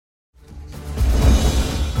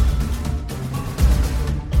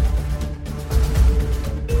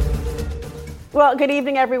Well, good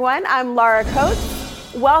evening, everyone. I'm Laura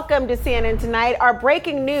Coates. Welcome to CNN Tonight. Our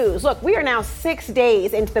breaking news. Look, we are now 6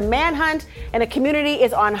 days into the manhunt, and the community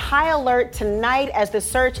is on high alert tonight as the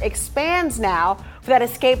search expands now for that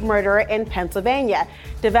escaped murderer in Pennsylvania.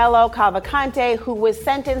 Devello Cavalcante, who was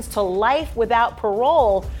sentenced to life without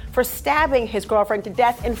parole for stabbing his girlfriend to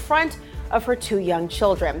death in front of her 2 young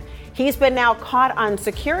children. He's been now caught on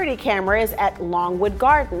security cameras at Longwood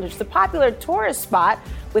Gardens, which is a popular tourist spot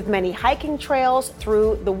with many hiking trails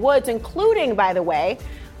through the woods, including, by the way,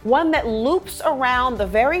 one that loops around the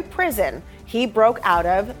very prison he broke out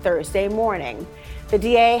of Thursday morning. The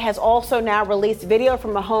DA has also now released video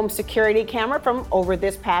from a home security camera from over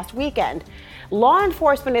this past weekend. Law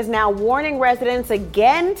enforcement is now warning residents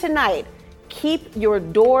again tonight, keep your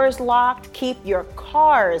doors locked, keep your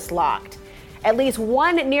cars locked. At least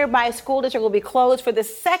one nearby school district will be closed for the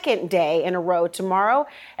second day in a row tomorrow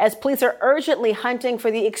as police are urgently hunting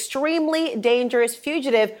for the extremely dangerous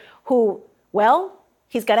fugitive who, well,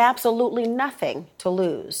 he's got absolutely nothing to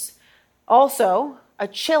lose. Also, a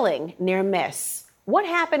chilling near miss. What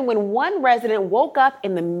happened when one resident woke up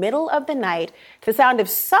in the middle of the night to the sound of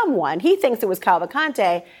someone, he thinks it was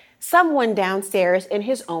Cavalcante, someone downstairs in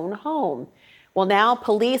his own home? Well, now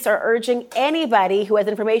police are urging anybody who has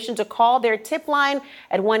information to call their tip line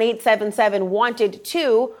at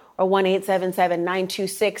 1-877-WANTED-2 or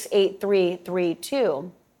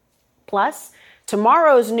 1-877-926-8332. Plus,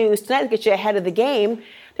 tomorrow's news tonight gets you ahead of the game.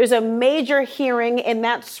 There's a major hearing in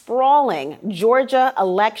that sprawling Georgia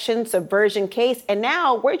election subversion case, and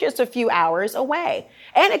now we're just a few hours away.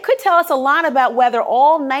 And it could tell us a lot about whether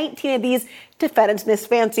all 19 of these defendants in this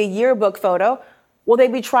fancy yearbook photo, will they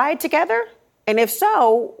be tried together? And if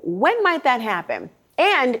so, when might that happen?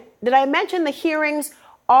 And did I mention the hearings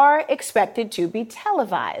are expected to be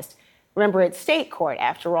televised? Remember, it's state court,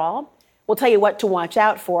 after all. We'll tell you what to watch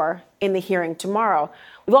out for in the hearing tomorrow.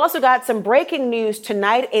 We've also got some breaking news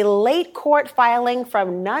tonight, a late court filing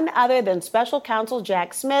from none other than special counsel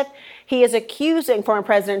Jack Smith. He is accusing former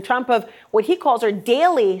President Trump of what he calls her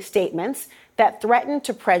daily statements that threatened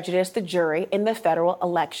to prejudice the jury in the federal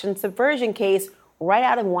election subversion case right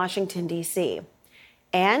out of Washington, D.C.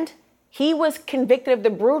 And he was convicted of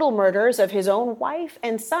the brutal murders of his own wife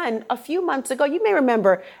and son a few months ago. You may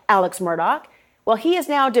remember Alex Murdaugh. Well, he is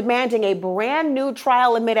now demanding a brand new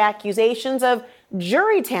trial amid accusations of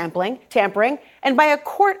jury tampering, and by a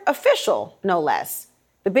court official, no less.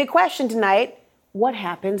 The big question tonight, what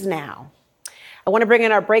happens now? I want to bring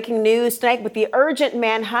in our breaking news tonight with the urgent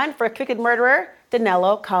manhunt for a convicted murderer,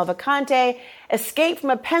 Danilo Cavalcante, escaped from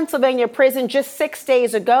a Pennsylvania prison just 6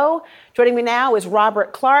 days ago. Joining me now is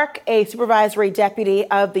Robert Clark, a supervisory deputy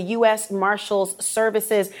of the U.S. Marshals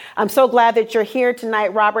Services. I'm so glad that you're here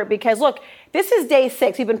tonight, Robert, because look, this is day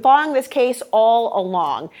 6. We've been following this case all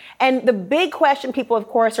along. And the big question people, of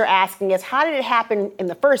course, are asking is how did it happen in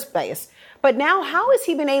the first place? But now, how has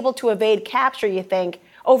he been able to evade capture, you think,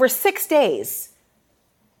 over 6 days?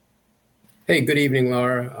 Hey, good evening,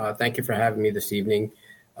 Laura. Thank you for having me this evening.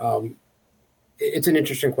 It's an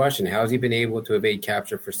interesting question. How has he been able to evade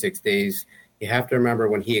capture for 6 days? You have to remember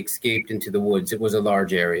when he escaped into the woods, it was a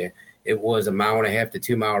large area. It was 1.5 mile to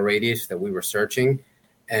 2 mile radius that we were searching.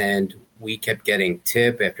 And we kept getting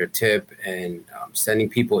tip after tip and sending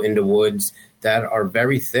people into woods that are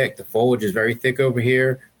very thick. The foliage is very thick over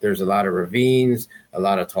here. There's a lot of ravines, a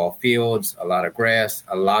lot of tall fields, a lot of grass,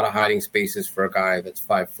 a lot of hiding spaces for a guy that's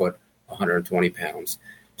 5 foot, 120 pounds.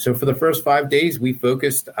 So for the first 5 days, we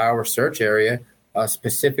focused our search area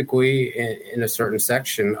specifically in a certain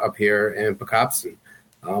section up here in Pocopson.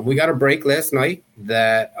 We got a break last night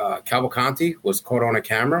that Cavalcante was caught on a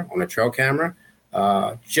camera, on a trail camera,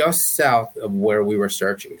 just south of where we were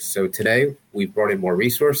searching. So today we brought in more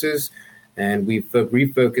resources and we've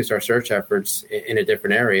refocused our search efforts in a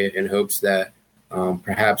different area in hopes that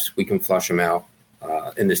perhaps we can flush them out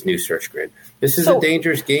in this new search grid. This is a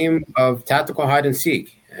dangerous game of tactical hide and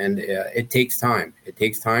seek, and it takes time. It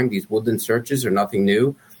takes time. These woodland searches are nothing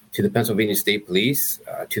new to the Pennsylvania State Police,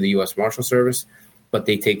 to the U.S. Marshal Service, but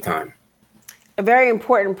they take time. A very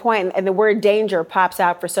important point, and the word danger pops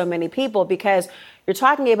out for so many people because you're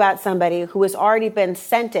talking about somebody who has already been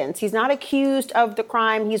sentenced. He's not accused of the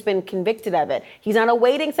crime. He's been convicted of it. He's not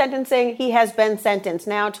awaiting sentencing. He has been sentenced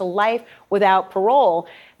now to life without parole.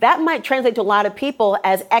 That might translate to a lot of people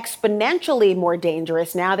as exponentially more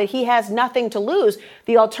dangerous now that he has nothing to lose.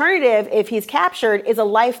 The alternative, if he's captured, is a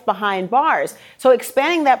life behind bars. So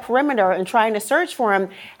expanding that perimeter and trying to search for him,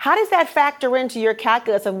 how does that factor into your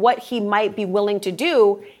calculus of what he might be willing to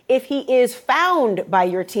do if he is found by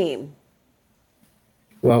your team?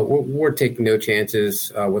 Well, we're taking no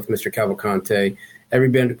chances with Mr. Cavalcante.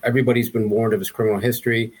 Everybody's been warned of his criminal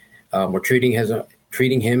history. We're treating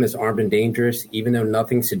him as armed and dangerous, even though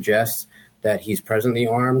nothing suggests that he's presently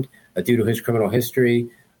armed, due to his criminal history,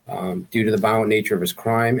 due to the violent nature of his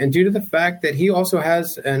crime, and due to the fact that he also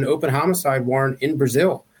has an open homicide warrant in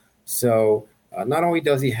Brazil. So not only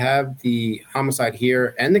does he have the homicide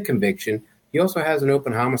here and the conviction, he also has an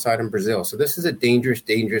open homicide in Brazil. So this is a dangerous,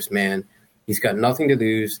 dangerous man. He's got nothing to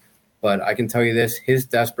lose. But I can tell you this, his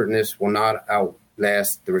desperateness will not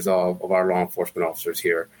outlast the resolve of our law enforcement officers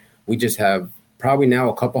here. We just have probably now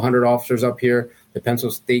a couple hundred officers up here. The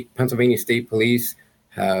Pennsylvania State Police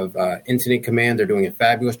have incident command. They're doing a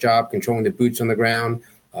fabulous job controlling the boots on the ground.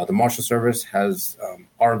 The Marshal Service has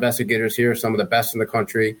our investigators here, some of the best in the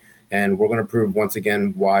country. And we're going to prove once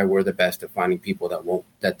again why we're the best at finding people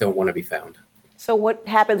that don't want to be found. So what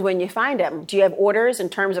happens when you find him? Do you have orders in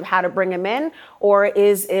terms of how to bring him in, or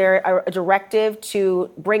is there a directive to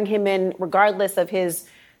bring him in regardless of his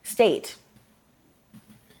state?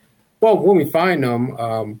 Well, when we find him,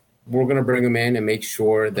 we're going to bring him in and make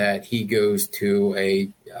sure that he goes to a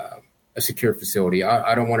secure facility.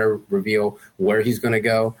 I don't want to reveal where he's going to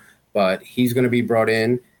go, but he's going to be brought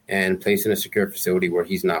in and placed in a secure facility where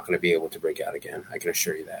he's not going to be able to break out again. I can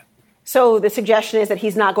assure you that. So the suggestion is that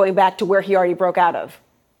he's not going back to where he already broke out of.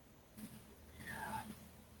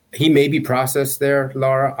 He may be processed there,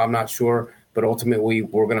 Laura. I'm not sure. But ultimately,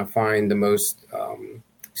 we're going to find the most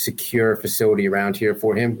secure facility around here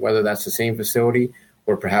for him, whether that's the same facility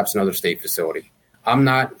or perhaps another state facility. I'm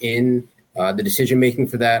not in the decision-making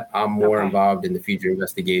for that. I'm more involved in the future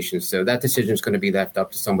investigations. So that decision is going to be left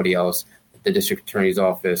up to somebody else, the district attorney's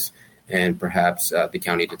office, and perhaps the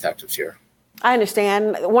county detectives here. I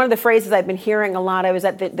understand. One of the phrases I've been hearing a lot of is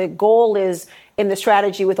that the goal is in the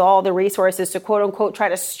strategy with all the resources to, quote unquote, try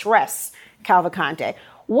to stress Cavalcante.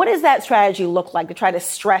 What does that strategy look like to try to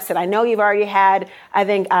stress it? I know you've already had, I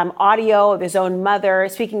think, audio of his own mother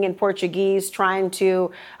speaking in Portuguese, trying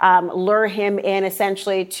to lure him in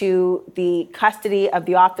essentially to the custody of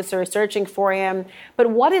the officer searching for him.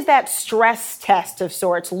 But what does that stress test of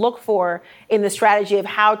sorts look for in the strategy of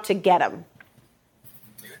how to get him?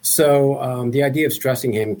 So the idea of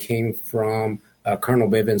stressing him came from Colonel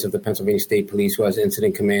Bivens of the Pennsylvania State Police, who has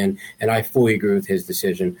incident command, and I fully agree with his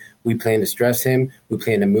decision. We plan to stress him. We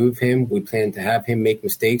plan to move him. We plan to have him make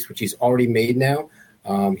mistakes, which he's already made now.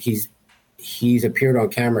 He's appeared on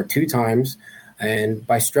camera 2 times, and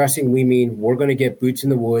by stressing, we mean we're going to get boots in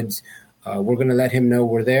the woods. We're going to let him know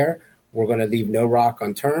we're there. We're going to leave no rock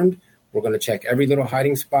unturned. We're going to check every little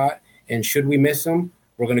hiding spot, and should we miss him,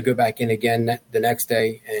 we're going to go back in again the next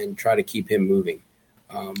day and try to keep him moving.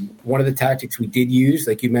 One of the tactics we did use,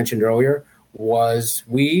 like you mentioned earlier, was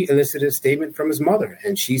we elicited a statement from his mother.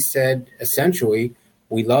 And she said, essentially,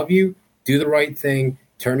 we love you, do the right thing,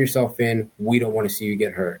 turn yourself in. We don't want to see you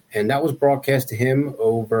get hurt. And that was broadcast to him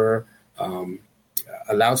over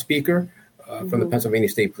a loudspeaker from the Pennsylvania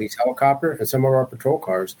State Police helicopter and some of our patrol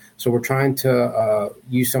cars. So we're trying to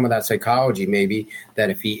use some of that psychology, maybe, that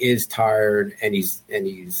if he is tired and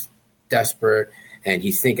he's desperate and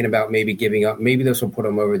he's thinking about maybe giving up, maybe this will put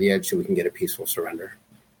him over the edge so we can get a peaceful surrender.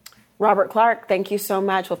 Robert Clark, thank you so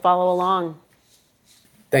much. We'll follow along.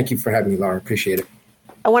 Thank you for having me, Laura. Appreciate it.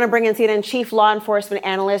 I want to bring in CNN Chief Law Enforcement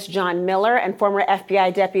Analyst John Miller and former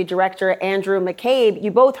FBI Deputy Director Andrew McCabe.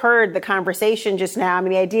 You both heard the conversation just now. I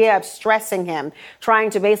mean, the idea of stressing him,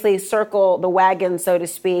 trying to basically circle the wagon, so to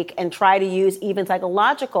speak, and try to use even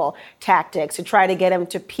psychological tactics to try to get him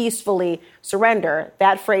to peacefully surrender.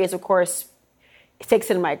 That phrase, of course,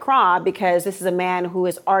 sticks in my craw because this is a man who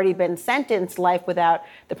has already been sentenced life without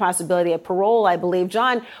the possibility of parole, I believe.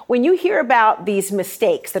 John, when you hear about these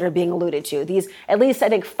mistakes that are being alluded to, these at least, I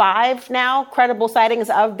think, 5 now credible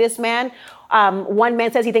sightings of this man, one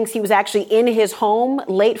man says he thinks he was actually in his home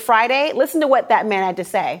late Friday. Listen to what that man had to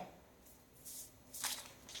say.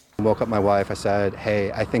 I woke up my wife. I said,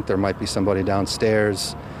 hey, I think there might be somebody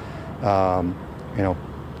downstairs.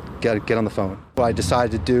 Get on the phone. What I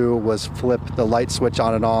decided to do was flip the light switch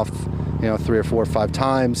on and off, 3 or 4 or 5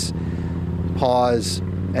 times, pause,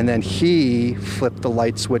 and then he flipped the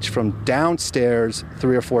light switch from downstairs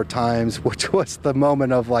 3 or 4 times, which was the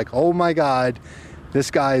moment of like, oh my God,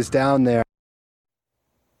 this guy is down there.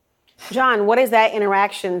 John, what does that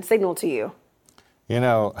interaction signal to you?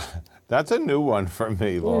 That's a new one for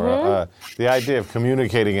me, Laura. The idea of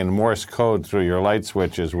communicating in Morse code through your light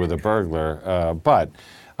switches with a burglar, but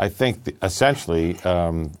I think essentially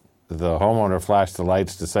the homeowner flashed the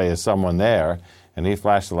lights to say, is someone there? And he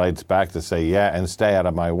flashed the lights back to say, yeah, and stay out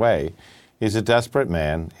of my way. He's a desperate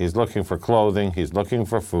man. He's looking for clothing. He's looking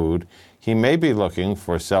for food. He may be looking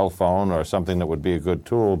for a cell phone or something that would be a good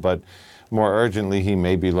tool. But more urgently, he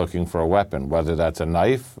may be looking for a weapon, whether that's a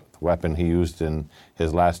knife, the weapon he used in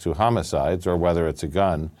his last 2 homicides, or whether it's a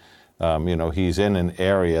gun. He's in an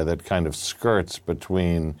area that kind of skirts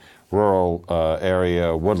between rural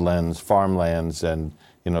area, woodlands, farmlands, and,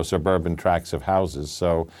 suburban tracts of houses.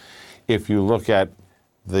 So if you look at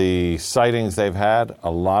the sightings they've had,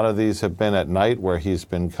 a lot of these have been at night, where he's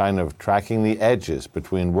been kind of tracking the edges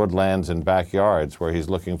between woodlands and backyards, where he's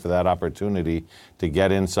looking for that opportunity to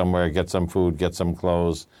get in somewhere, get some food, get some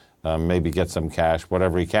clothes, maybe get some cash,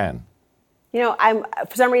 whatever he can.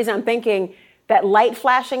 For some reason, I'm thinking that light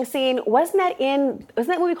flashing scene, wasn't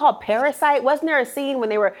that movie called Parasite? Wasn't there a scene when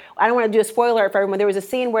I don't want to do a spoiler for everyone, there was a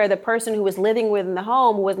scene where the person who was living within the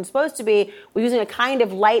home, who wasn't supposed to be, was using a kind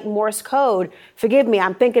of light Morse code. Forgive me,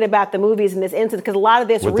 I'm thinking about the movies in this instance, because a lot of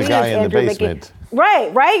this with reads the guy in Andrew the basement.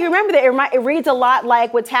 Right. You remember that it reads a lot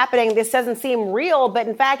like what's happening. This doesn't seem real, but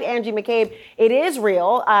in fact, Angie McCabe, it is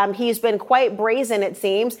real. He's been quite brazen, it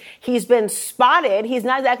seems. He's been spotted. He's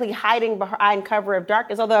not exactly hiding behind cover of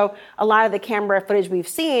darkness, although a lot of the camera footage we've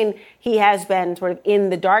seen, he has been sort of in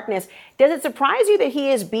the darkness. Does it surprise you that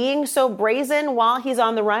he is being so brazen while he's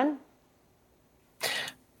on the run?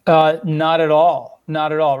 Not at all.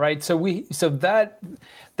 Not at all, right? So that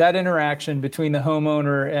interaction between the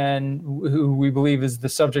homeowner and who we believe is the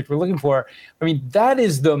subject we're looking for, I mean, that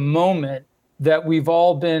is the moment that we've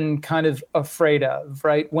all been kind of afraid of,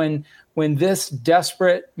 right? When this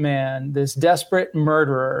desperate man, this desperate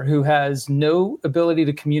murderer who has no ability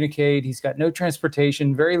to communicate, he's got no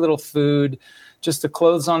transportation, very little food, just the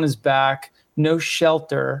clothes on his back, no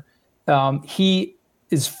shelter, he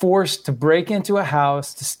is forced to break into a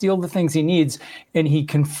house to steal the things he needs, and he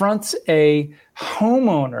confronts a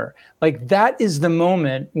homeowner. Like, that is the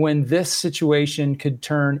moment when this situation could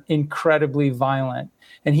turn incredibly violent.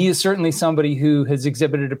 And he is certainly somebody who has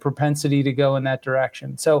exhibited a propensity to go in that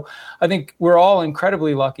direction. So I think we're all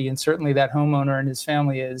incredibly lucky, and certainly that homeowner and his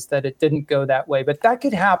family is, that it didn't go that way. But that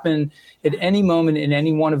could happen at any moment in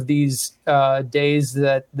any one of these days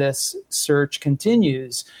that this search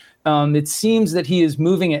continues. It seems that he is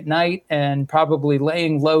moving at night and probably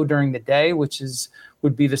laying low during the day, which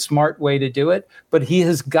would be the smart way to do it. But he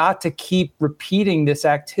has got to keep repeating this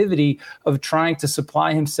activity of trying to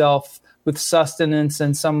supply himself with sustenance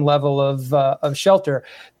and some level of shelter.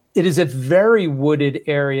 It is a very wooded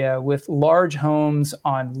area with large homes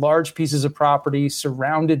on large pieces of property,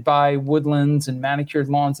 surrounded by woodlands and manicured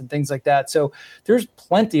lawns and things like that. So there's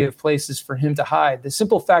plenty of places for him to hide. The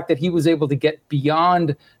simple fact that he was able to get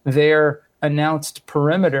beyond their announced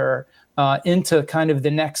perimeter into kind of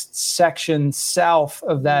the next section south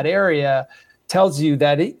of that area tells you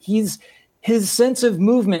that his sense of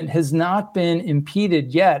movement has not been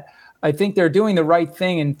impeded yet. I think they're doing the right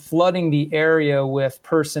thing in flooding the area with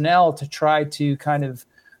personnel to try to kind of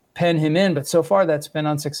pen him in. But so far, that's been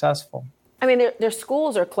unsuccessful. I mean, their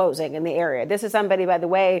schools are closing in the area. This is somebody, by the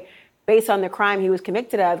way, based on the crime he was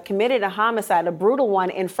convicted of, committed a homicide, a brutal one,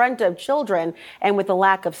 in front of children. And with the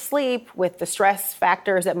lack of sleep, with the stress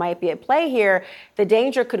factors that might be at play here, the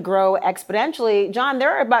danger could grow exponentially. John,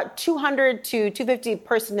 there are about 200 to 250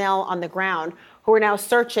 personnel on the ground who are now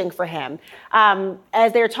searching for him.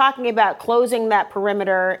 As they're talking about closing that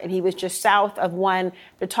perimeter, and he was just south of one,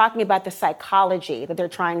 they're talking about the psychology that they're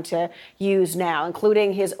trying to use now,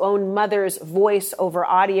 including his own mother's voice over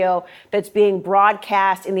audio that's being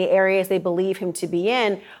broadcast in the areas they believe him to be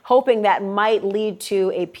in, hoping that might lead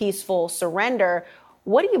to a peaceful surrender.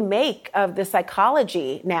 What do you make of the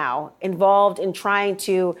psychology now involved in trying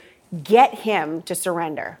to get him to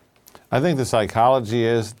surrender? I think the psychology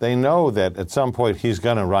is they know that at some point he's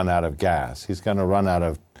going to run out of gas. He's going to run out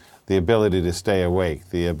of the ability to stay awake,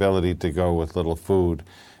 the ability to go with little food.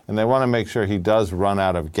 And they want to make sure he does run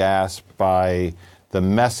out of gas by the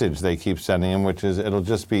message they keep sending him, which is it'll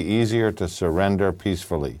just be easier to surrender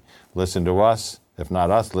peacefully. Listen to us. If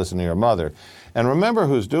not us, listen to your mother. And remember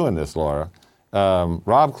who's doing this, Laura.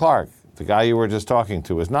 Rob Clark, the guy you were just talking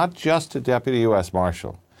to, is not just a deputy U.S.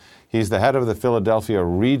 Marshal. He's the head of the Philadelphia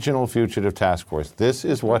Regional Fugitive Task Force. This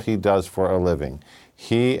is what he does for a living.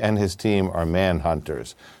 He and his team are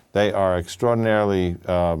manhunters. They are extraordinarily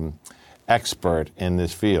expert in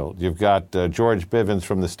this field. You've got George Bivens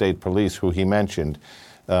from the state police, who he mentioned.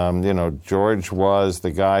 George was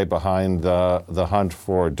the guy behind the hunt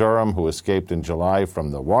for Durham, who escaped in July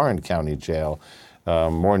from the Warren County Jail.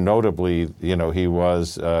 More notably, he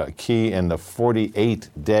was key in the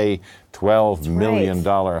 48-day, $12 million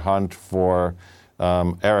hunt for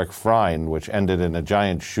Eric Frein, which ended in a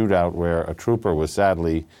giant shootout where a trooper was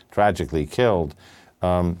tragically killed.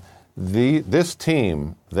 this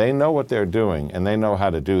team, they know what they're doing, and they know how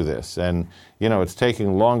to do this. And, it's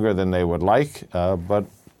taking longer than they would like, but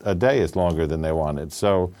a day is longer than they wanted.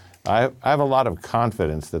 So I have a lot of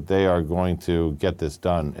confidence that they are going to get this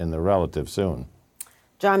done in the relative soon.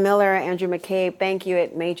 John Miller, Andrew McCabe, thank you.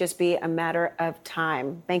 It may just be a matter of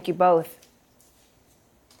time. Thank you both.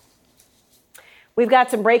 We've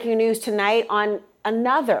got some breaking news tonight on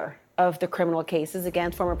another of the criminal cases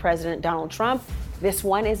against former President Donald Trump. This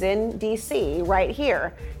one is in D.C. right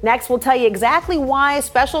here. Next, we'll tell you exactly why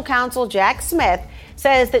special counsel Jack Smith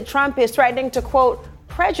says that Trump is threatening to, quote,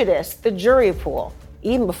 prejudice the jury pool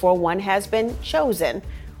even before one has been chosen.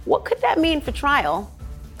 What could that mean for trial?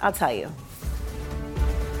 I'll tell you.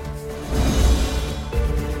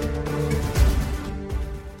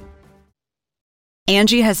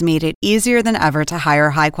 Angie has made it easier than ever to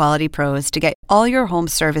hire high-quality pros to get all your home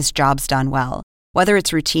service jobs done well. Whether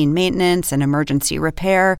it's routine maintenance, an emergency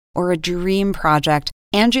repair, or a dream project,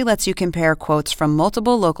 Angie lets you compare quotes from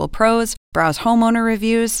multiple local pros, browse homeowner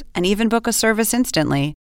reviews, and even book a service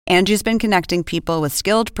instantly. Angie's been connecting people with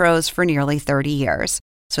skilled pros for nearly 30 years.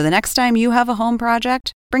 So the next time you have a home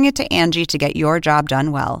project, bring it to Angie to get your job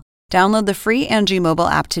done well. Download the free Angie mobile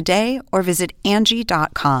app today or visit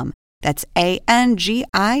Angie.com. That's ANGI.com.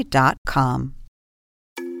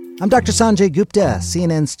 I'm Dr. Sanjay Gupta,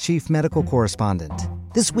 CNN's chief medical correspondent.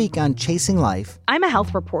 This week on Chasing Life, I'm a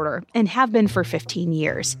health reporter and have been for 15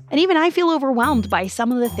 years. And even I feel overwhelmed by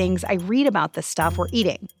some of the things I read about the stuff we're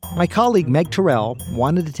eating. My colleague Meg Terrell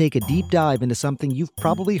wanted to take a deep dive into something you've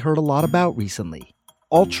probably heard a lot about recently: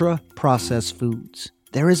 ultra-processed foods.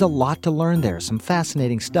 There is a lot to learn there, some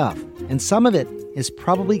fascinating stuff, and some of it is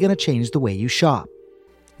probably going to change the way you shop.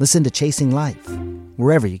 Listen to Chasing Life,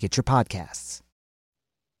 wherever you get your podcasts.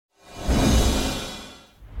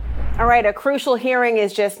 All right, a crucial hearing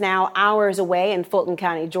is just now hours away in Fulton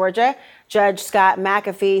County, Georgia. Judge Scott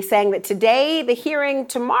McAfee saying that today, the hearing,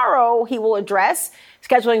 tomorrow, he will address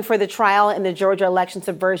scheduling for the trial in the Georgia election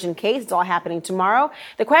subversion case. It's all happening tomorrow.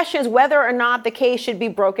 The question is whether or not the case should be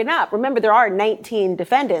broken up. Remember, there are 19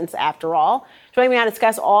 defendants, after all. Joining me now to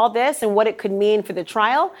discuss all this and what it could mean for the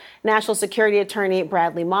trial, National Security Attorney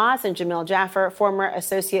Bradley Moss and Jamil Jaffer, former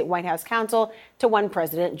Associate White House Counsel to one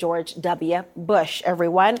President George W. Bush.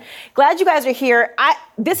 Everyone, glad you guys are here.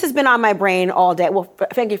 This has been on my brain all day. Well,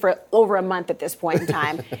 thank you for over a month at this point in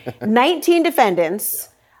time. 19 defendants.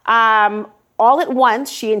 All at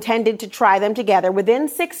once, she intended to try them together. Within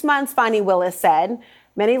 6 months, Fani Willis said.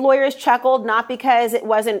 Many lawyers chuckled, not because it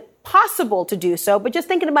wasn't possible to do so, but just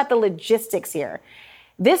thinking about the logistics here.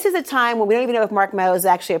 This is a time when we don't even know if Mark Meadows is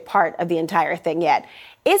actually a part of the entire thing yet.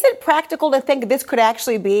 Is it practical to think this could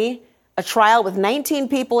actually be a trial with 19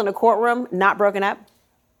 people in a courtroom, not broken up?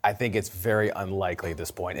 I think it's very unlikely at this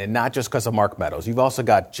point, and not just because of Mark Meadows. You've also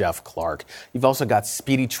got Jeff Clark. You've also got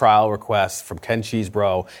speedy trial requests from Ken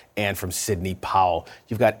Chesebro and from Sidney Powell.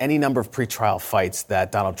 You've got any number of pretrial fights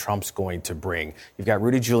that Donald Trump's going to bring. You've got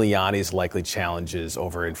Rudy Giuliani's likely challenges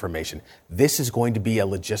over information. This is going to be a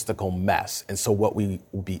logistical mess. And so what will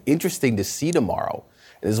be interesting to see tomorrow,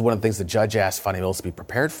 and this is one of the things the judge asked Fani Willis to be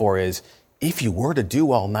prepared for, is if you were to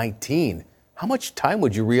do all 19, how much time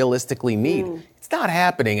would you realistically need? It's not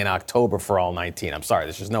happening in October for all 19. I'm sorry.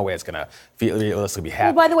 There's just no way it's going to realistically be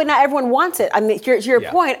happening. Well, by the way, not everyone wants it. I mean, to your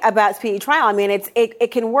point about speedy trial, I mean,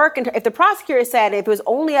 it can work. If the prosecutor said if it was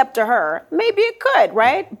only up to her, maybe it could,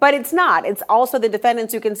 right? But it's not. It's also the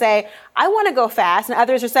defendants who can say, I want to go fast. And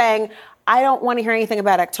others are saying, I don't want to hear anything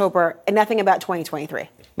about October and nothing about 2023.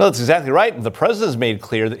 No, that's exactly right. The president has made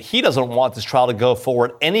clear that he doesn't want this trial to go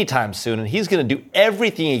forward anytime soon, and he's going to do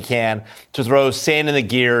everything he can to throw sand in the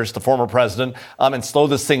gears, the former president, and slow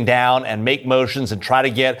this thing down and make motions and try to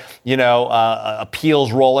get,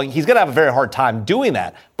 appeals rolling. He's going to have a very hard time doing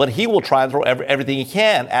that, but he will try and throw everything he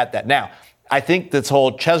can at that. Now, I think this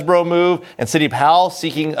whole Chesebro move and Sidney Powell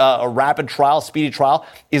seeking a rapid trial, speedy trial,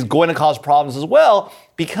 is going to cause problems as well,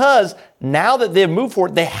 because now that they've moved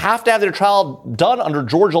forward, they have to have their trial done under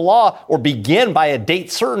Georgia law or begin by a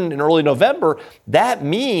date certain in early November. That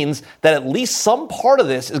means that at least some part of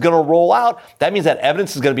this is going to roll out. That means that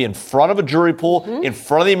evidence is going to be in front of a jury pool, in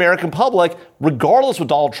front of the American public, regardless what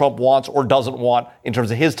Donald Trump wants or doesn't want in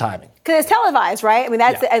terms of his timing. Because it's televised, right? I mean,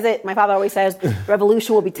 that's my father always says,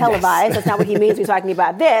 revolution will be televised. Yes. That's not what he means when he's talking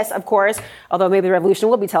about this, of course, although maybe the revolution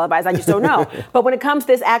will be televised. I just don't know. But when it comes to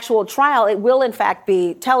this actual trial, it will, in fact,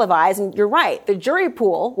 be televised. And you're right. The jury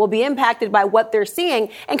pool will be impacted by what they're seeing.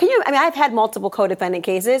 And I've had multiple co-defendant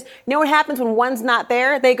cases. You know what happens when one's not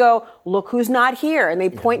there? They go, look who's not here. And they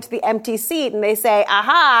point to the empty seat and they say,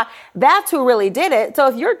 aha, that's who really did it. So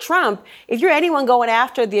if you're Trump, if you're anyone going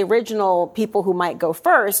after the original people who might go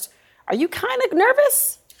first, Are you kind of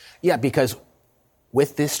nervous? Yeah, because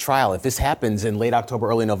with this trial, if this happens in late October,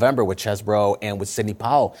 early November with Chesbrough and with Sidney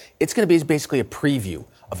Powell, it's going to be basically a preview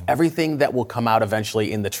of everything that will come out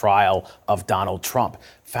eventually in the trial of Donald Trump.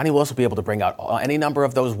 Fani Willis will be able to bring out any number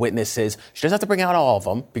of those witnesses. She doesn't have to bring out all of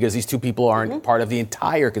them because these two people aren't part of the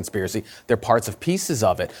entire conspiracy. They're parts of pieces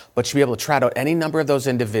of it. But she'll be able to trot out any number of those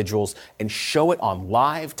individuals and show it on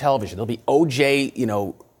live television. There'll be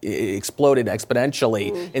OJ, exploded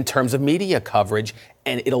exponentially in terms of media coverage,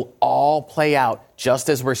 and it'll all play out just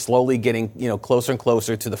as we're slowly getting, closer and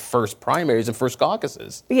closer to the first primaries and first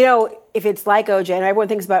caucuses. If it's like OJ, and everyone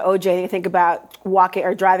thinks about OJ, they think about walking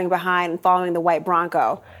or driving behind and following the white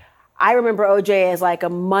Bronco. I remember OJ as like a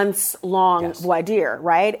months-long voir dire,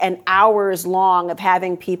 right? And hours long of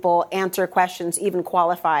having people answer questions, even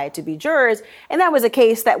qualified to be jurors. And that was a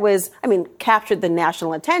case that captured the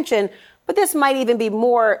national attention. But this might even be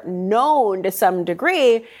more known to some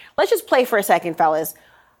degree. Let's just play for a second, fellas.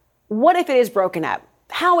 What if it is broken up?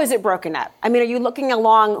 How is it broken up? Are you looking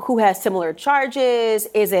along who has similar charges?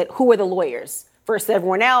 Is it who are the lawyers versus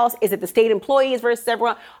everyone else? Is it the state employees versus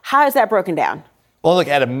everyone? How is that broken down? Well, look,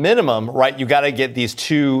 at a minimum, right, you got to get these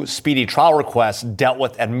two speedy trial requests dealt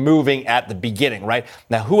with and moving at the beginning, right?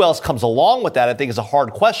 Now, who else comes along with that, I think, is a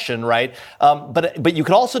hard question, right? But you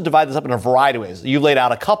could also divide this up in a variety of ways. You laid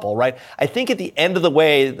out a couple, right? I think at the end of the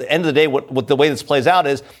day, what the way this plays out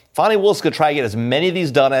is Fani Willis is going to try to get as many of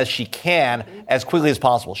these done as she can as quickly as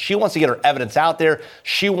possible. She wants to get her evidence out there.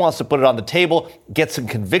 She wants to put it on the table, get some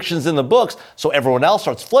convictions in the books so everyone else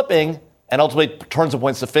starts flipping and ultimately turns and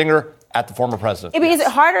points the finger at the former president. Is it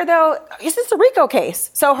harder, though? This is a RICO case.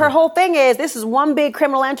 So her whole thing is this is one big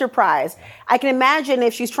criminal enterprise. I can imagine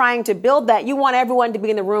if she's trying to build that, you want everyone to be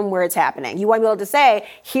in the room where it's happening. You want to be able to say,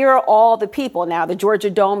 here are all the people. Now, the Georgia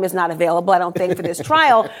Dome is not available, I don't think, for this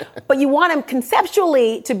trial. But you want them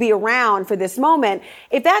conceptually to be around for this moment.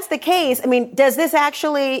 If that's the case, does this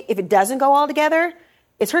actually, if it doesn't go all together,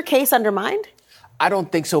 is her case undermined? I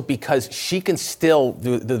don't think so, because she can still,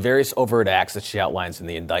 through the various overt acts that she outlines in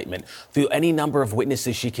the indictment, through any number of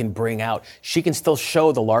witnesses she can bring out, she can still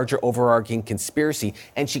show the larger overarching conspiracy,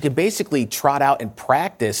 and she can basically trot out and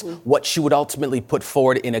practice what she would ultimately put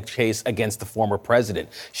forward in a case against the former president.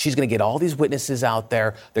 She's going to get all these witnesses out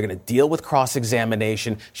there. They're going to deal with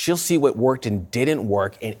cross-examination. She'll see what worked and didn't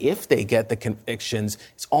work, and if they get the convictions,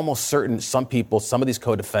 it's almost certain some of these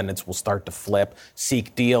co-defendants will start to flip,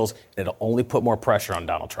 seek deals, and it'll only put more pressure on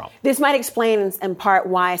Donald Trump. This might explain in part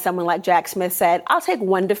why someone like Jack Smith said, I'll take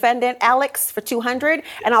one defendant, Alex, for $200,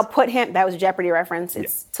 and I'll put him, that was a Jeopardy reference,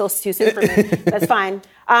 it's still too soon for me, that's fine.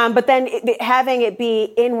 But then having it be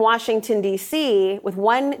in Washington, D.C. with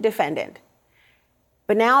one defendant.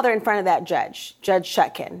 But now they're in front of that Judge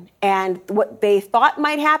Chutkan. And what they thought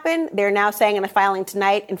might happen, they're now saying in a filing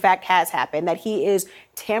tonight, in fact, has happened, that he is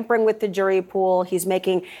tampering with the jury pool. He's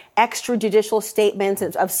making extrajudicial statements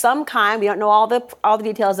of some kind. We don't know all the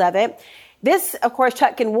details of it. This, of course,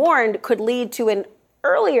 Chutkan warned, could lead to an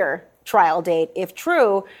earlier trial date, if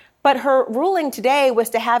true. But her ruling today was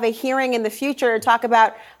to have a hearing in the future to talk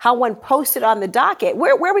about how one posted on the docket.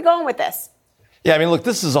 Where are we going with this? Yeah, look,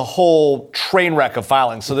 this is a whole train wreck of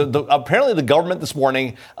filings. So apparently the government this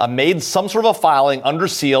morning made some sort of a filing under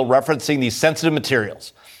seal referencing these sensitive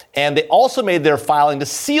materials. And they also made their filing to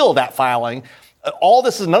seal that filing. None of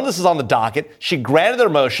this is on the docket. She granted their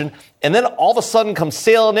motion, and then all of a sudden comes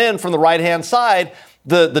sailing in from the right-hand side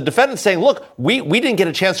the defendant saying, look, we didn't get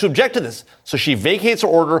a chance to object to this. So she vacates her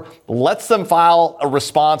order, lets them file a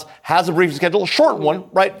response, has a briefing schedule, a short one,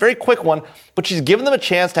 right? Very quick one. But she's given them a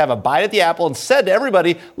chance to have a bite at the apple and said to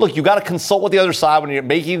everybody, look, you've got to consult with the other side when you're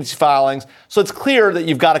making these filings. So it's clear that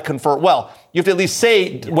you've got to confer. Well, you have to at least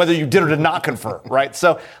say whether you did or did not confer, right?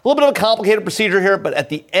 So a little bit of a complicated procedure here, but at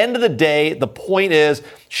the end of the day, the point is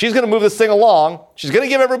she's going to move this thing along. She's going to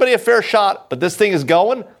give everybody a fair shot, but this thing is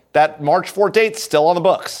going. That March 4th date's still on the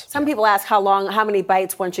books. Some people ask how many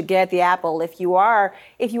bites one should get at the apple if you are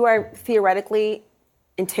theoretically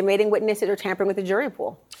intimidating witnesses or tampering with the jury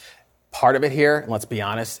pool. Part of it here, and let's be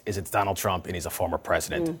honest, is it's Donald Trump and he's a former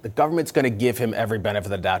president. The government's going to give him every benefit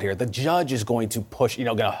of the doubt here. The judge is going to push,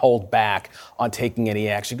 going to hold back on taking any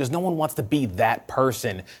action because no one wants to be that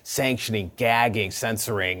person sanctioning, gagging,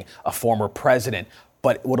 censoring a former president.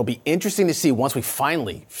 But what'll be interesting to see once we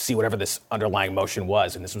finally see whatever this underlying motion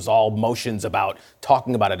was, and this was all motions about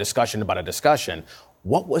talking about a discussion,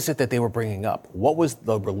 what was it that they were bringing up? What was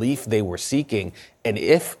the relief they were seeking? And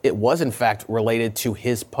if it was, in fact, related to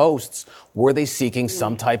his posts, were they seeking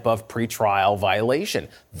some type of pretrial violation?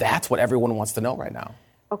 That's what everyone wants to know right now.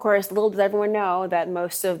 Of course, little does everyone know that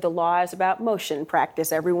most of the law is about motion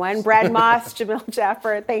practice, everyone. Brad Moss, Jamil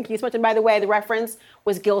Jaffer, thank you so much. And by the way, the reference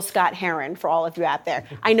was Gil Scott-Heron for all of you out there.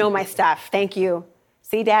 I know my stuff. Thank you.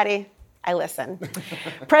 See, Daddy? I listen.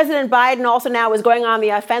 President Biden also now is going on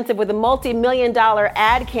the offensive with a multi-million-dollar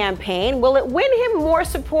ad campaign. Will it win him more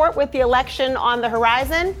support with the election on the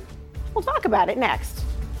horizon? We'll talk about it next.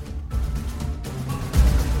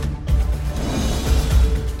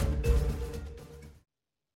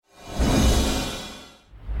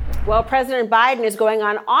 Well, President Biden is going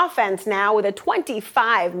on offense now with a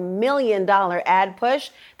 $25 million ad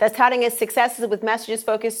push that's touting his successes with messages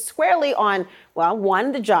focused squarely on, well,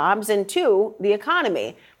 one, the jobs, and two, the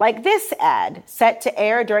economy. Like this ad set to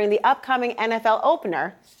air during the upcoming NFL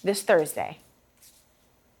opener this Thursday.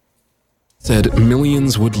 Said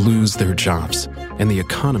millions would lose their jobs and the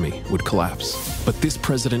economy would collapse. But this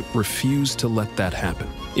president refused to let that happen.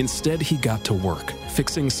 Instead, he got to work,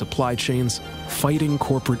 fixing supply chains, fighting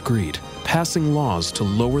corporate greed, passing laws to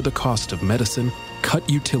lower the cost of medicine, cut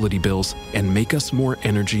utility bills, and make us more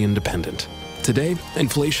energy independent. Today,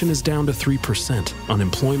 inflation is down to 3%,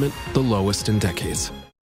 unemployment the lowest in decades.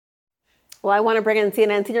 Well, I want to bring in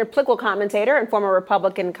CNN senior political commentator and former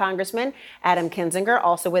Republican Congressman Adam Kinzinger.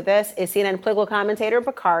 Also with us is CNN political commentator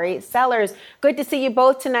Bakari Sellers. Good to see you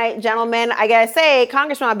both tonight, gentlemen. I got to say,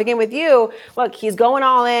 Congressman, I'll begin with you. Look, he's going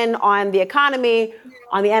all in on the economy,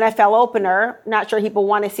 on the NFL opener. Not sure people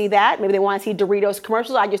want to see that. Maybe they want to see Doritos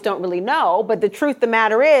commercials. I just don't really know. But the truth of the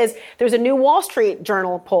matter is there's a new Wall Street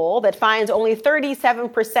Journal poll that finds only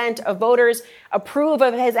 37% of voters approve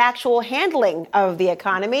of his actual handling of the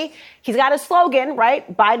economy. He's got a slogan,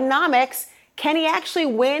 right? Bidenomics. Can he actually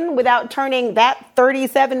win without turning that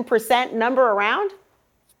 37% number around?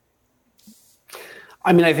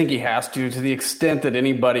 I mean, I think he has to the extent that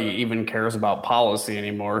anybody even cares about policy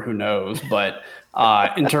anymore. Who knows? But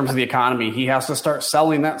in terms of the economy, he has to start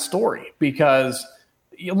selling that story because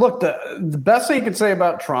you look, the best thing you can say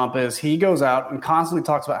about Trump is he goes out and constantly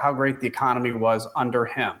talks about how great the economy was under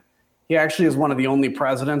him. He actually is one of the only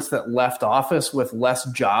presidents that left office with less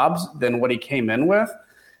jobs than what he came in with.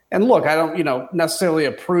 And look, I don't, necessarily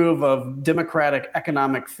approve of Democratic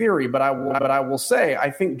economic theory, but I will say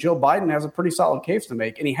I think Joe Biden has a pretty solid case to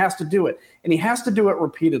make, and he has to do it. And he has to do it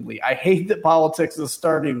repeatedly. I hate that politics is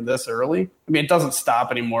starting this early. I mean, it doesn't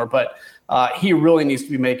stop anymore, but he really needs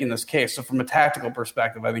to be making this case. So from a tactical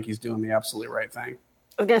perspective, I think he's doing the absolutely right thing.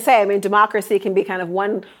 I was going to say, I mean, democracy can be kind of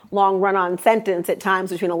one long run-on sentence at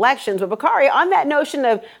times between elections. But Bakari, on that notion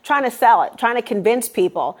of trying to sell it, trying to convince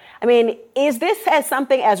people, I mean, is this as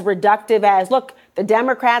something as reductive as, look, the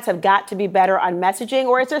Democrats have got to be better on messaging,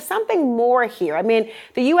 or is there something more here? I mean,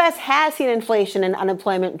 the U.S. has seen inflation and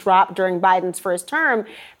unemployment drop during Biden's first term.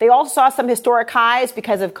 They also saw some historic highs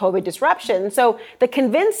because of COVID disruption. So the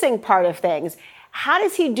convincing part of things, how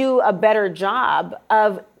does he do a better job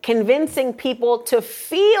of convincing people to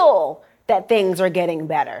feel that things are getting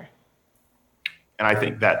better? And I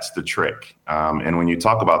think that's the trick. And when you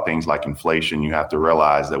talk about things like inflation, you have to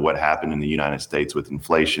realize that what happened in the United States with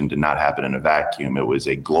inflation did not happen in a vacuum. It was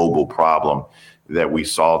a global problem that we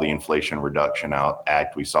saw the Inflation Reduction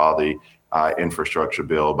Act. We saw the infrastructure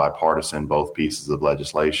bill, bipartisan, both pieces of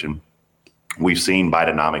legislation. We've seen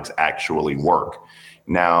Bidenomics actually work.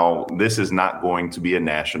 Now, this is not going to be a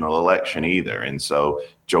national election either. And so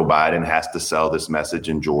Joe Biden has to sell this message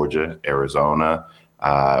in Georgia, Arizona,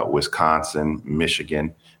 Wisconsin,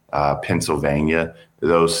 Michigan, Pennsylvania,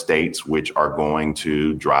 those states which are going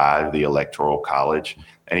to drive the Electoral College.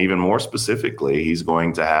 And even more specifically, he's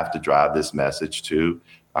going to have to drive this message to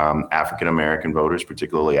African-American voters,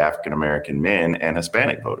 particularly African-American men and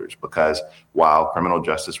Hispanic voters, because while criminal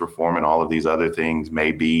justice reform and all of these other things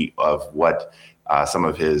may be of what some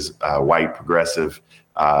of his white progressive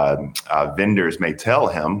vendors may tell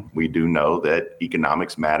him, we do know that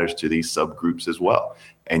economics matters to these subgroups as well.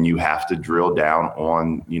 And you have to drill down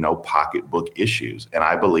on, pocketbook issues. And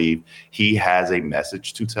I believe he has a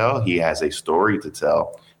message to tell. He has a story to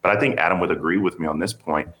tell. But I think Adam would agree with me on this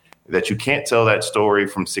point, that you can't tell that story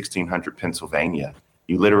from 1600 Pennsylvania.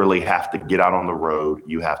 You literally have to get out on the road.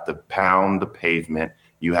 You have to pound the pavement.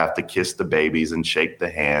 You have to kiss the babies and shake the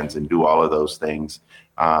hands and do all of those things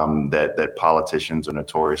that politicians are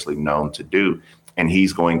notoriously known to do. And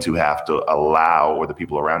he's going to have to allow, or the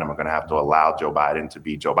people around him are going to have to allow Joe Biden to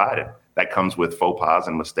be Joe Biden. That comes with faux pas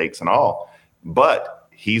and mistakes and all. But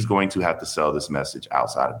he's going to have to sell this message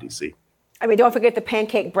outside of D.C. I mean, don't forget the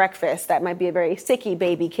pancake breakfast. That might be a very sicky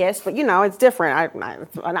baby kiss, but, it's different.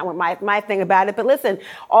 Not my thing about it. But listen,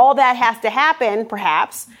 all that has to happen,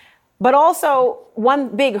 perhaps, But also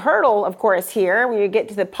one big hurdle, of course, here, when you get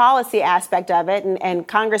to the policy aspect of it, and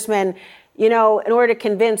Congressman, in order to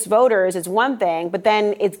convince voters is one thing, but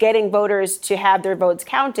then it's getting voters to have their votes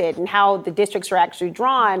counted and how the districts are actually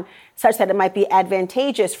drawn such that it might be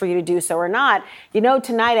advantageous for you to do so or not.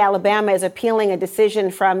 Tonight, Alabama is appealing a decision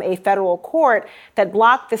from a federal court that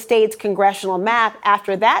blocked the state's congressional map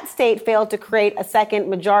after that state failed to create a second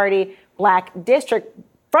majority black district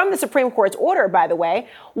from the Supreme Court's order, by the way.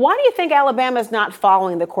 Why do you think Alabama is not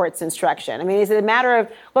following the court's instruction? I mean, is it a matter of,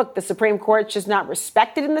 look, the Supreme Court's just not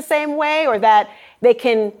respected in the same way, or that they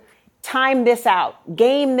can time this out,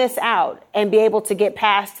 game this out, and be able to get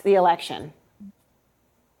past the election?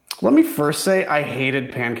 Let me first say I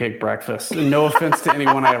hated pancake breakfast. And no offense to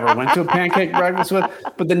anyone I ever went to a pancake breakfast with,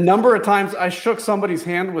 but the number of times I shook somebody's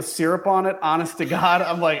hand with syrup on it, honest to God,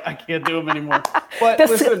 I'm like, I can't do them anymore. But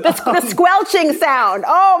the squelching sound.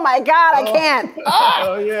 Oh, my God, I can't.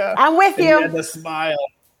 Oh, yeah. I'm with you. And the smile.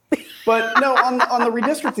 But no, on the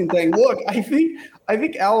redistricting thing, look, I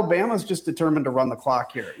think Alabama's just determined to run the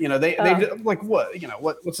clock here. They like what?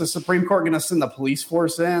 What's the Supreme Court going to send the police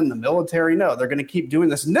force in, the military? No, they're going to keep doing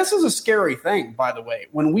this. And this is a scary thing, by the way.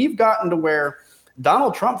 When we've gotten to where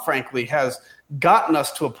Donald Trump, frankly, has gotten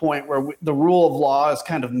us to a point where the rule of law is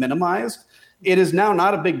kind of minimized, it is now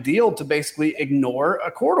not a big deal to basically ignore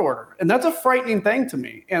a court order. And that's a frightening thing to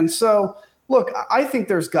me. And so, look, I think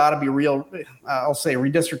there's got to be real, I'll say,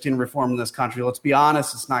 redistricting reform in this country. Let's be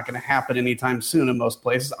honest, it's not going to happen anytime soon in most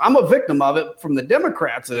places. I'm a victim of it from the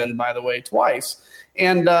Democrats' end, by the way, twice.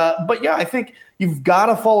 And but yeah, I think you've got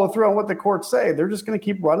to follow through on what the courts say. They're just going to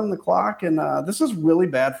keep running the clock, and this is really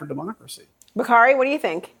bad for democracy. Bakari, what do you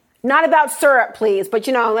think? Not about syrup, please, but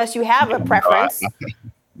unless you have a preference.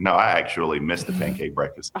 No, I actually missed the pancake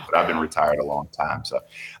breakfast, but I've been retired a long time. So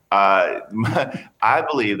I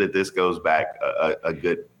believe that this goes back a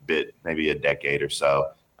good bit, maybe a decade or so,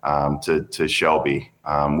 to Shelby.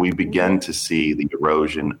 We begin to see the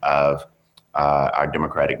erosion of our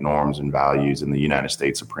democratic norms and values in the United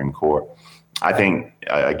States Supreme Court. I think,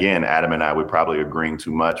 again, Adam and I would probably agreeing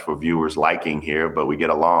too much for viewers' liking here, but we get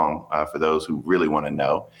along for those who really want to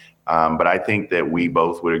know. But I think that we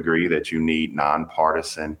both would agree that you need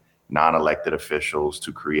nonpartisan, non-elected officials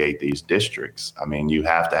to create these districts. I mean, you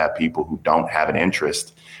have to have people who don't have an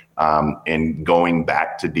interest in going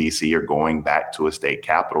back to D.C. or going back to a state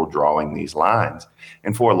capital, drawing these lines.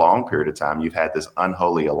 And for a long period of time, you've had this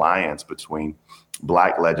unholy alliance between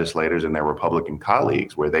black legislators and their Republican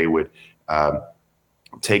colleagues, where they would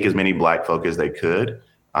take as many black folk as they could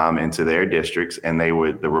into their districts, and the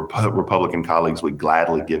Republican colleagues would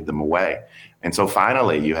gladly give them away. And so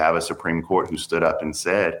finally, you have a Supreme Court who stood up and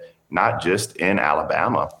said, not just in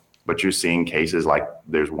Alabama, but you're seeing cases like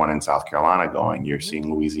there's one in South Carolina going, you're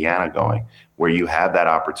seeing Louisiana going, where you have that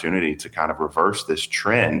opportunity to kind of reverse this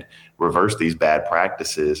trend, reverse these bad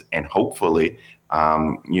practices, and hopefully,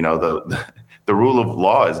 the rule of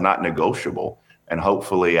law is not negotiable. And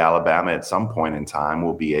hopefully Alabama at some point in time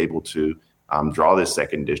will be able to draw this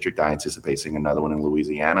second district. I anticipate seeing another one in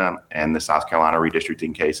Louisiana, and the South Carolina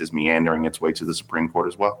redistricting case is meandering its way to the Supreme Court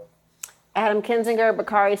as well. Adam Kinzinger,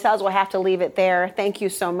 Bakari Sells, we'll have to leave it there. Thank you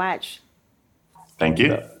so much. Thank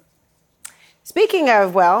you. Speaking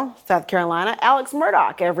of, South Carolina, Alex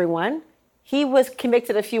Murdaugh, everyone. He was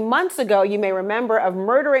convicted a few months ago, you may remember, of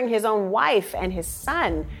murdering his own wife and his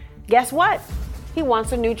son. Guess what? He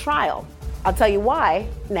wants a new trial. I'll tell you why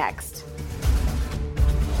next.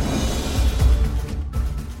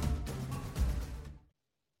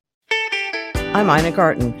 I'm Ina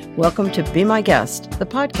Garten. Welcome to Be My Guest, the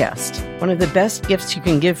podcast. One of the best gifts you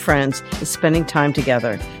can give friends is spending time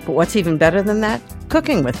together. But what's even better than that?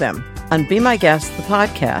 Cooking with them. On Be My Guest, the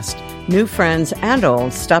podcast, new friends and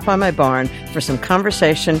old stop by my barn for some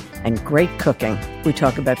conversation and great cooking. We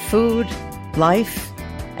talk about food, life,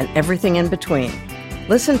 and everything in between.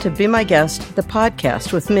 Listen to Be My Guest, the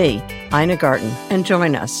podcast with me, Ina Garten, and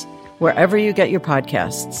join us wherever you get your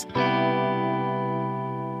podcasts.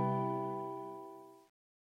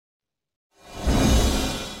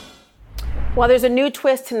 Well, there's a new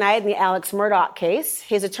twist tonight in the Alex Murdaugh case.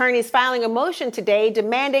 His attorney is filing a motion today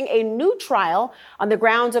demanding a new trial on the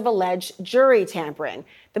grounds of alleged jury tampering.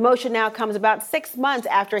 The motion now comes about 6 months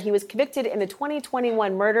after he was convicted in the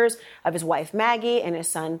 2021 murders of his wife Maggie and his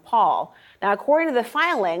son Paul. Now, according to the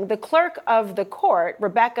filing, the clerk of the court,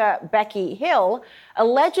 Becky Hill,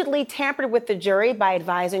 allegedly tampered with the jury by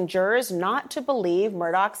advising jurors not to believe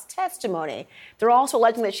Murdaugh's testimony. They're also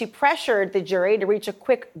alleging that she pressured the jury to reach a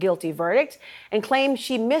quick guilty verdict and claimed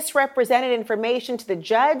she misrepresented information to the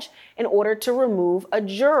judge in order to remove a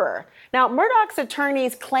juror. Now, Murdaugh's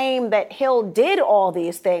attorneys claim that Hill did all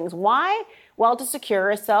these things. Why? Well, to secure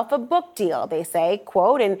herself a book deal, they say,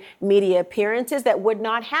 quote, in media appearances that would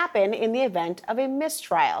not happen in the event of a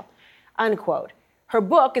mistrial, unquote. Her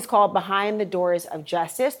book is called Behind the Doors of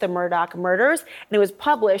Justice, The Murdaugh Murders, and it was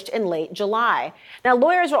published in late July. Now,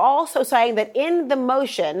 lawyers are also saying that in the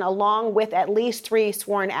motion, along with at least 3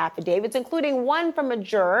 sworn affidavits, including one from a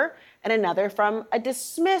juror and another from a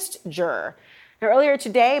dismissed juror. Now, earlier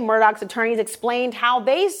today, Murdaugh's attorneys explained how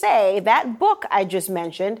they say that book I just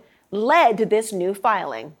mentioned led to this new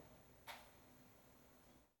filing.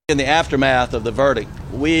 In the aftermath of the verdict,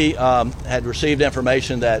 we had received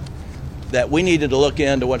information that we needed to look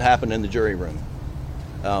into what happened in the jury room.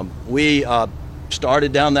 We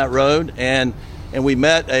started down that road and we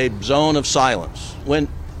met a zone of silence. When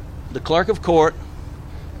the clerk of court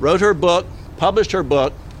wrote her book, published her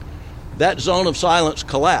book, that zone of silence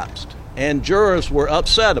collapsed. And jurors were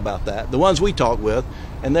upset about that, the ones we talked with,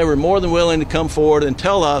 and they were more than willing to come forward and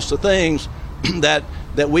tell us the things that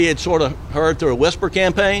we had sort of heard through a whisper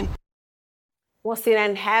campaign. Well,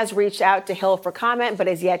 CNN has reached out to Hill for comment, but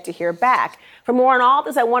has yet to hear back. For more on all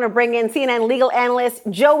this, I want to bring in CNN legal analyst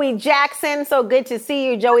Joey Jackson. So good to see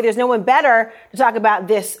you, Joey. There's no one better to talk about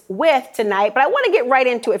this with tonight, but I want to get right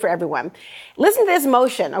into it for everyone. Listen to this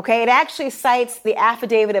motion, okay? It actually cites the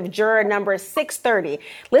affidavit of juror number 630.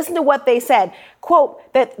 Listen to what they said. Quote,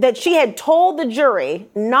 that she had told the jury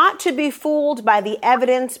not to be fooled by the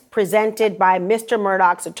evidence presented by Mr.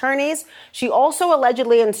 Murdaugh's attorneys. She also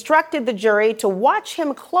allegedly instructed the jury to watch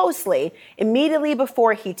him closely immediately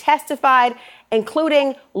before he testified,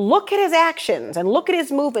 including look at his actions and look at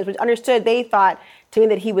his movements, which understood they thought to mean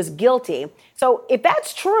that he was guilty. So if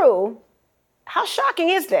that's true, how shocking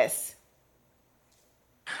is this?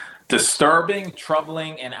 Disturbing,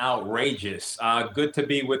 troubling, and outrageous. Good to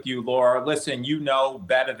be with you, Laura. Listen, you know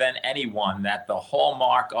better than anyone that the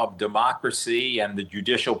hallmark of democracy and the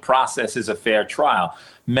judicial process is a fair trial.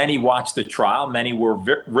 Many watched the trial. Many were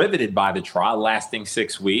riveted by the trial, lasting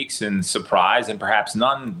 6 weeks, and surprised, and perhaps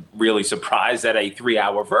none really surprised at a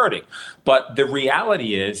 3-hour verdict. But the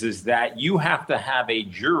reality is that you have to have a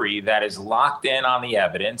jury that is locked in on the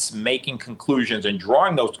evidence, making conclusions and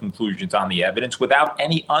drawing those conclusions on the evidence without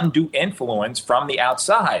any undue influence from the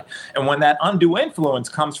outside. And when that undue influence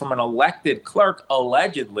comes from an elected clerk,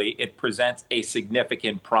 allegedly, it presents a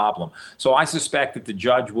significant problem. So I suspect that the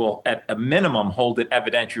judge will, at a minimum, hold an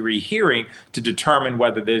evidentiary hearing to determine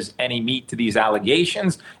whether there's any meat to these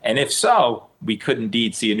allegations. And if so, we could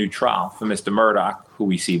indeed see a new trial for Mr. Murdaugh, who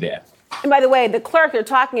we see there. And by the way, the clerk they're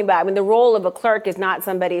talking about, I mean, the role of a clerk is not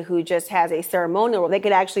somebody who just has a ceremonial role. They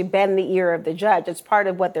could actually bend the ear of the judge. It's part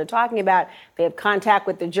of what they're talking about. They have contact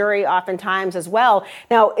with the jury oftentimes as well.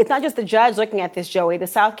 Now, it's not just the judge looking at this, Joey. The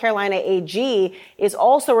South Carolina AG is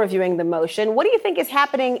also reviewing the motion. What do you think is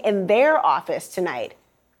happening in their office tonight?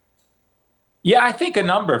 Yeah, I think a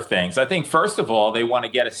number of things. I think, first of all, they want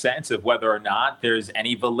to get a sense of whether or not there's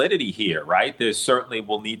any validity here, right? There certainly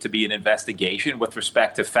will need to be an investigation with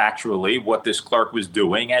respect to factually what this clerk was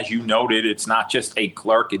doing. As you noted, it's not just a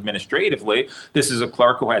clerk administratively. This is a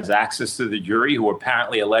clerk who has access to the jury, who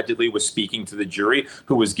apparently allegedly was speaking to the jury,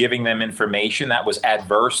 who was giving them information that was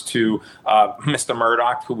adverse to Mr.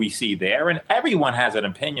 Murdaugh, who we see there. And everyone has an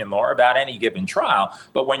opinion, Laura, about any given trial.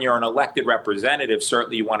 But when you're an elected representative,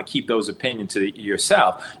 certainly you want to keep those opinions to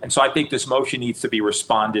yourself. And so I think this motion needs to be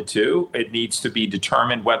responded to. It needs to be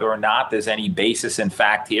determined whether or not there's any basis in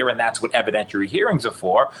fact here, and that's what evidentiary hearings are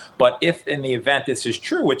for. But if in the event this is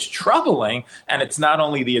true, it's troubling, and it's not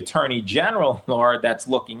only the Attorney General, Laura, that's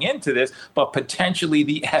looking into this, but potentially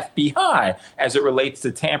the FBI as it relates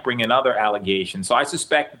to tampering and other allegations. So I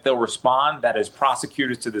suspect that they'll respond, that as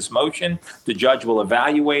prosecutors to this motion, the judge will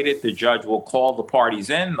evaluate it, the judge will call the parties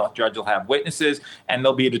in, the judge will have witnesses, and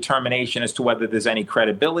there'll be a determination as to whether there's any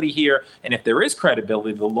credibility here. And if there is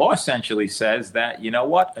credibility, the law essentially says that, you know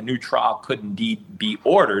what, a new trial could indeed be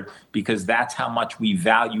ordered, because that's how much we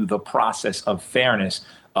value the process of fairness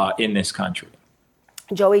in this country.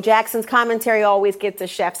 Joey Jackson's commentary always gets a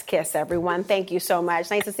chef's kiss, everyone. Thank you so much.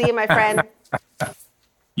 Nice to see you, my friend.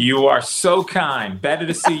 You are so kind. Better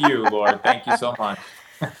to see you, Laura. Thank you so much.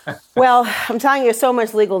 Well, I'm telling you, so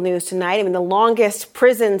much legal news tonight. I mean, the longest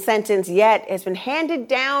prison sentence yet has been handed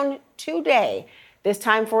down today. this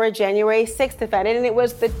time for a January 6th defendant, and it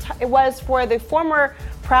was for the former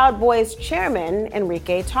Proud Boys chairman,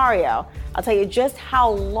 Enrique Tarrio. I'll tell you just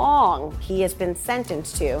how long he has been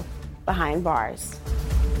sentenced to behind bars.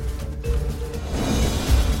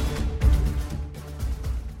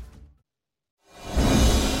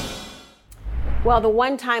 Well, the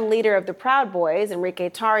one-time leader of the Proud Boys,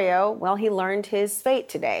 Enrique Tarrio, well, he learned his fate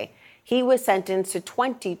today. He was sentenced to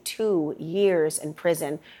 22 years in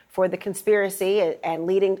prison for the conspiracy and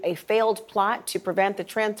leading a failed plot to prevent the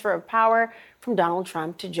transfer of power from Donald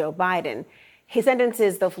Trump to Joe Biden. His sentence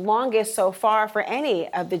is the longest so far for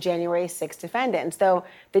any of the January 6 defendants, though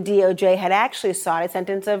the DOJ had actually sought a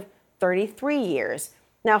sentence of 33 years.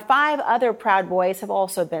 Now, 5 other Proud Boys have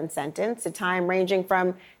also been sentenced, a time ranging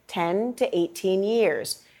from 10 to 18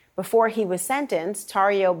 years. Before he was sentenced,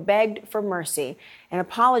 Tarrio begged for mercy and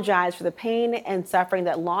apologized for the pain and suffering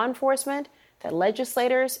that law enforcement, that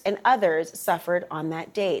legislators, and others suffered on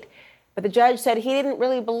that date. But the judge said he didn't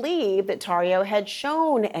really believe that Tarrio had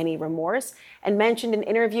shown any remorse and mentioned an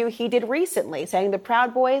interview he did recently saying the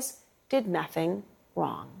Proud Boys did nothing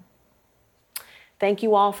wrong. Thank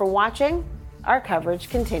you all for watching. Our coverage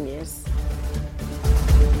continues.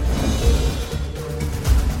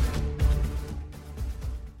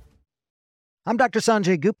 I'm Dr.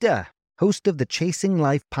 Sanjay Gupta, host of the Chasing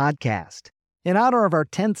Life podcast. In honor of our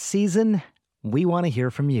 10th season, we want to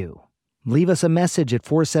hear from you. Leave us a message at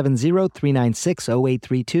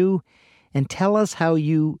 470-396-0832 and tell us how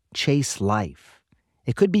you chase life.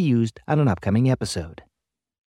 It could be used on an upcoming episode.